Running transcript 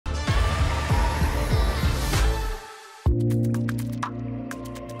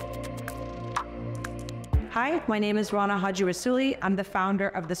Hi, my name is Rana Haji Rasuli. I'm the founder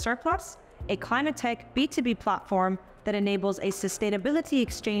of The Surplus, a climate tech B2B platform that enables a sustainability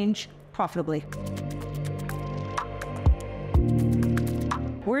exchange profitably.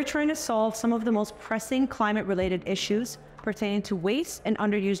 We're trying to solve some of the most pressing climate-related issues pertaining to waste and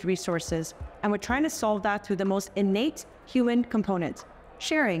underused resources, and we're trying to solve that through the most innate human component,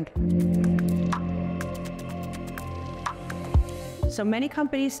 sharing. So many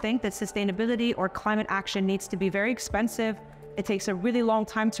companies think that sustainability or climate action needs to be very expensive, it takes a really long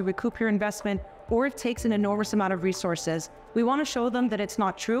time to recoup your investment, or it takes an enormous amount of resources. We want to show them that it's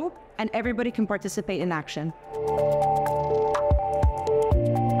not true and everybody can participate in action.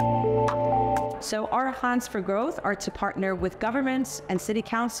 So our plans for growth are to partner with governments and city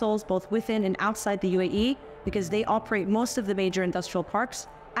councils, both within and outside the UAE, because they operate most of the major industrial parks,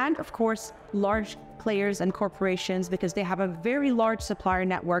 and of course, large players and corporations, because they have a very large supplier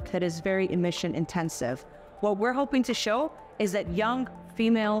network that is very emission intensive. What we're hoping to show is that young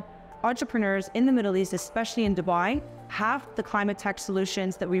female entrepreneurs in the Middle East, especially in Dubai, have the climate tech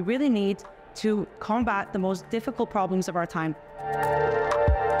solutions that we really need to combat the most difficult problems of our time.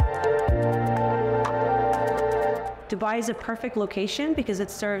 Dubai is a perfect location because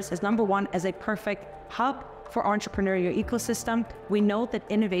it serves as number one, as a perfect hub for entrepreneurial ecosystem. We know that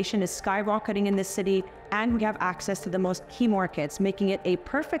innovation is skyrocketing in this city, and we have access to the most key markets, making it a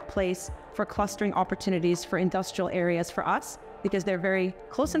perfect place for clustering opportunities for industrial areas for us, because they're very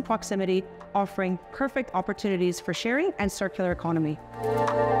close in proximity, offering perfect opportunities for sharing and circular economy.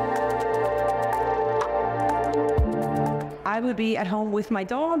 I would be at home with my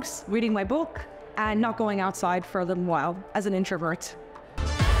dogs, reading my book, and not going outside for a little while as an introvert.